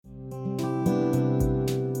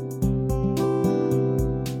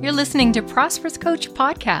You're listening to Prosperous Coach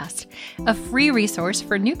Podcast, a free resource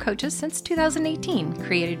for new coaches since 2018,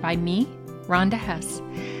 created by me, Rhonda Hess.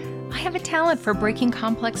 I have a talent for breaking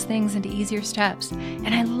complex things into easier steps,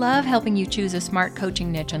 and I love helping you choose a smart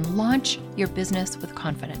coaching niche and launch your business with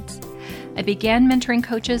confidence. I began mentoring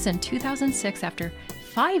coaches in 2006 after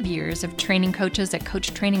 5 years of training coaches at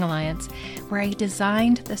Coach Training Alliance, where I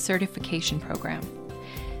designed the certification program.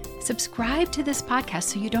 Subscribe to this podcast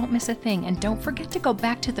so you don't miss a thing, and don't forget to go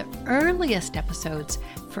back to the earliest episodes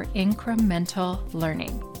for incremental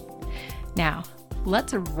learning. Now,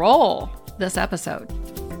 let's roll this episode.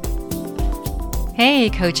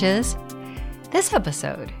 Hey, coaches. This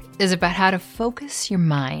episode is about how to focus your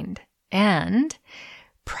mind and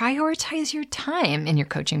prioritize your time in your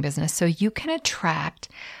coaching business so you can attract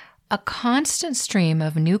a constant stream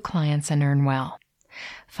of new clients and earn well.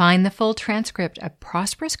 Find the full transcript at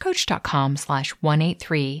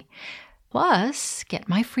prosperouscoach.com/183. Plus, get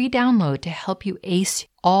my free download to help you ace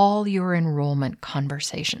all your enrollment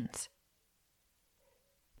conversations.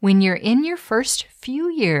 When you're in your first few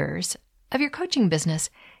years of your coaching business,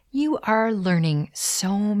 you are learning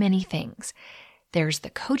so many things. There's the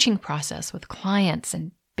coaching process with clients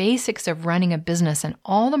and basics of running a business and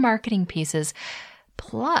all the marketing pieces,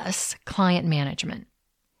 plus client management.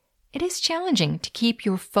 It is challenging to keep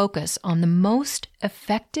your focus on the most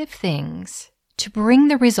effective things to bring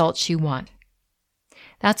the results you want.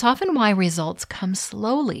 That's often why results come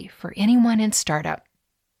slowly for anyone in startup.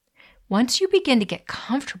 Once you begin to get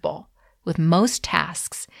comfortable with most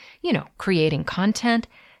tasks, creating content,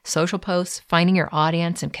 social posts, finding your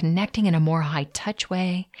audience, and connecting in a more high-touch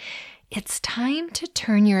way, it's time to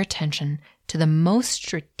turn your attention to the most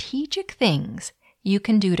strategic things you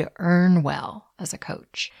can do to earn well as a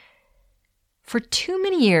coach. For too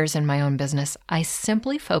many years in my own business, I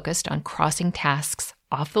simply focused on crossing tasks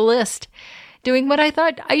off the list, doing what I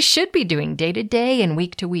thought I should be doing day to day and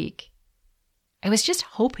week to week. I was just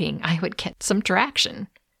hoping I would get some traction.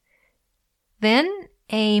 Then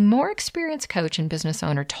a more experienced coach and business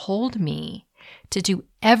owner told me to do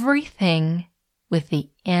everything with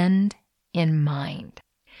the end in mind.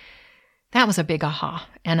 That was a big aha,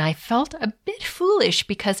 and I felt a bit foolish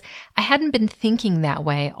because I hadn't been thinking that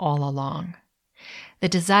way all along. The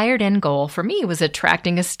desired end goal for me was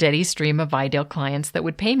attracting a steady stream of ideal clients that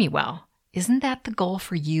would pay me well. Isn't that the goal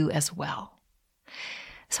for you as well?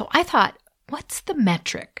 So I thought, what's the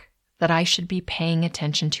metric that I should be paying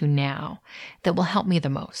attention to now that will help me the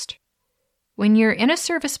most? When you're in a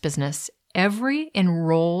service business, every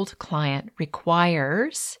enrolled client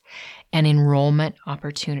requires an enrollment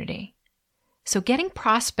opportunity. So getting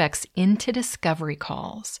prospects into discovery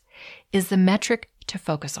calls is the metric to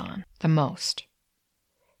focus on the most.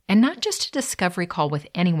 And not just a discovery call with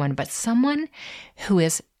anyone, but someone who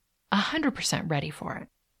is 100% ready for it.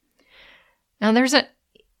 Now, there's an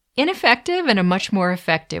ineffective and a much more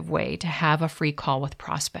effective way to have a free call with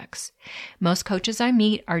prospects. Most coaches I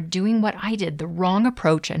meet are doing what I did, the wrong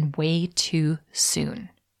approach and way too soon.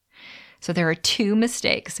 So there are two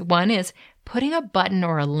mistakes. One is putting a button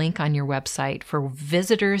or a link on your website for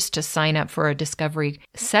visitors to sign up for a discovery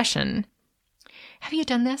session. Have you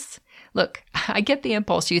done this? Look, I get the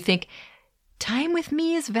impulse. You think, time with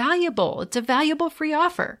me is valuable. It's a valuable free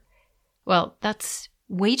offer. Well, that's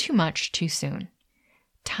way too much too soon.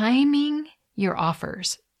 Timing your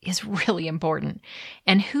offers is really important.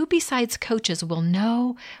 And who besides coaches will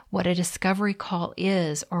know what a discovery call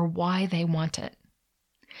is or why they want it?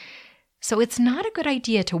 So it's not a good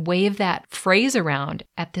idea to wave that phrase around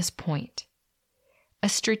at this point. A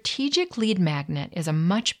strategic lead magnet is a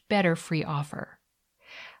much better free offer.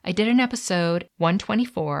 I did an episode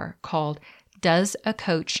 124 called Does a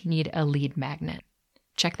Coach Need a Lead Magnet?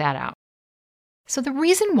 Check that out. So the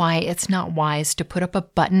reason why it's not wise to put up a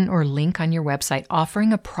button or link on your website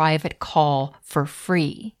offering a private call for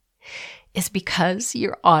free is because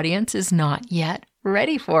your audience is not yet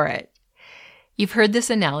ready for it. You've heard this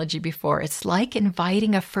analogy before. It's like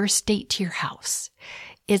inviting a first date to your house.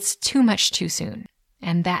 It's too much too soon,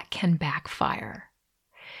 and that can backfire.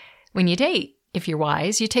 When you date, if you're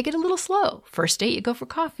wise, you take it a little slow. First date, you go for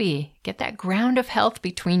coffee. Get that ground of health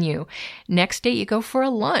between you. Next date, you go for a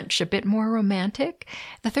lunch, a bit more romantic.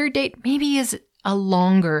 The third date maybe is a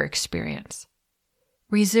longer experience.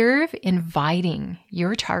 Reserve inviting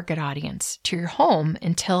your target audience to your home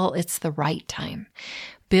until it's the right time.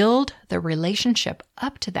 Build the relationship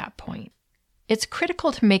up to that point. It's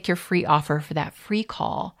critical to make your free offer for that free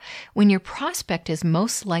call when your prospect is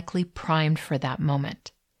most likely primed for that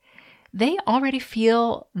moment. They already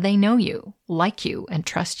feel they know you, like you, and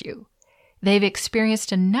trust you. They've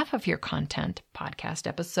experienced enough of your content, podcast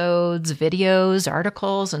episodes, videos,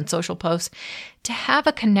 articles, and social posts to have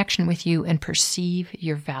a connection with you and perceive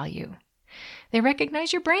your value. They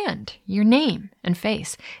recognize your brand, your name and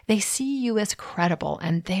face. They see you as credible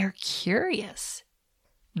and they're curious.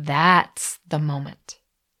 That's the moment.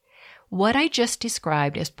 What I just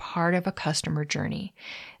described is part of a customer journey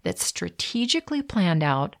that's strategically planned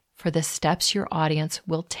out for the steps your audience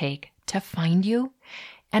will take to find you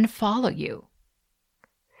and follow you.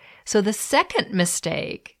 So the second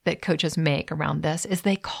mistake that coaches make around this is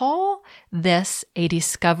they call this a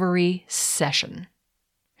discovery session.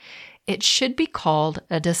 It should be called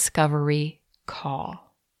a discovery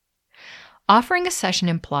call. Offering a session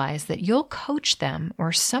implies that you'll coach them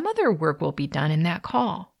or some other work will be done in that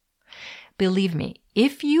call. Believe me,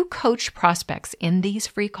 if you coach prospects in these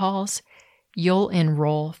free calls, you'll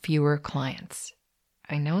enroll fewer clients.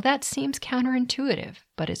 I know that seems counterintuitive,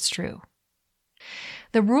 but it's true.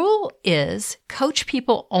 The rule is coach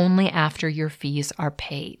people only after your fees are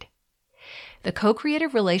paid. The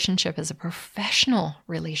co-creative relationship is a professional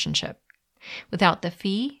relationship. Without the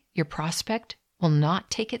fee, your prospect will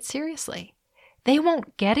not take it seriously. They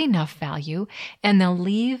won't get enough value and they'll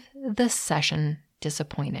leave the session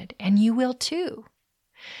disappointed, and you will too.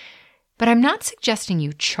 But I'm not suggesting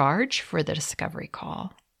you charge for the discovery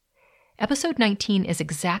call. Episode 19 is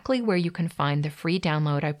exactly where you can find the free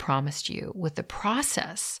download I promised you with the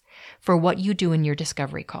process for what you do in your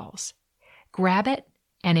discovery calls. Grab it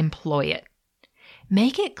and employ it.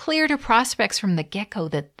 Make it clear to prospects from the get-go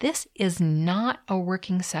that this is not a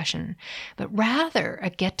working session, but rather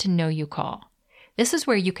a get-to-know-you call. This is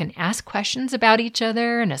where you can ask questions about each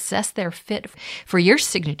other and assess their fit for your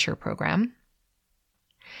signature program.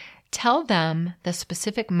 Tell them the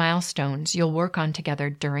specific milestones you'll work on together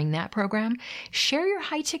during that program. Share your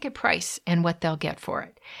high-ticket price and what they'll get for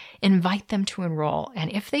it. Invite them to enroll,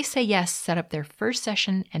 and if they say yes, set up their first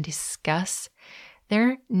session and discuss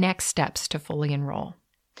their next steps to fully enroll.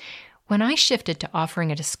 When I shifted to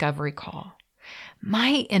offering a discovery call,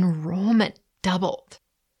 my enrollment doubled.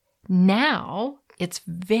 Now, it's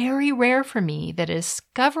very rare for me that a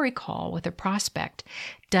discovery call with a prospect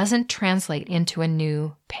doesn't translate into a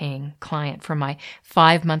new paying client for my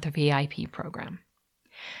 5-month VIP program.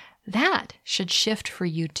 That should shift for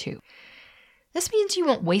you too. This means you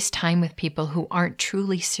won't waste time with people who aren't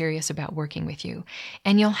truly serious about working with you,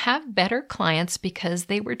 and you'll have better clients because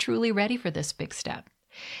they were truly ready for this big step.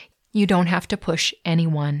 You don't have to push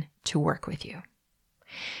anyone to work with you.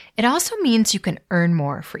 It also means you can earn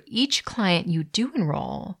more for each client you do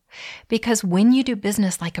enroll, because when you do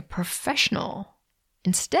business like a professional,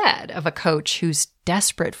 instead of a coach who's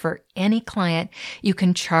desperate for any client, you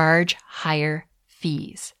can charge higher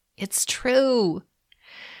fees. It's true.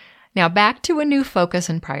 Now back to a new focus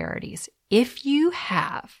and priorities. If you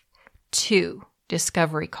have 2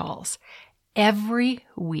 discovery calls every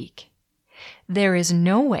week, there is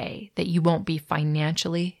no way that you won't be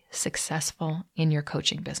financially successful in your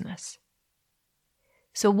coaching business.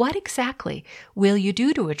 So what exactly will you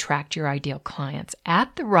do to attract your ideal clients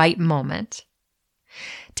at the right moment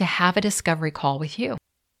to have a discovery call with you?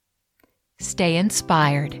 Stay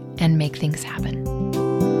inspired and make things happen.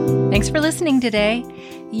 Thanks for listening today.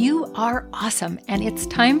 You are awesome, and it's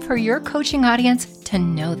time for your coaching audience to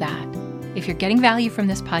know that. If you're getting value from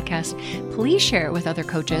this podcast, please share it with other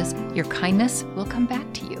coaches. Your kindness will come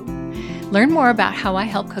back to you. Learn more about how I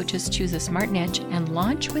help coaches choose a smart niche and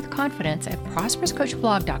launch with confidence at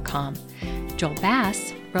prosperouscoachblog.com. Joel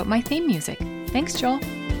Bass wrote my theme music. Thanks, Joel.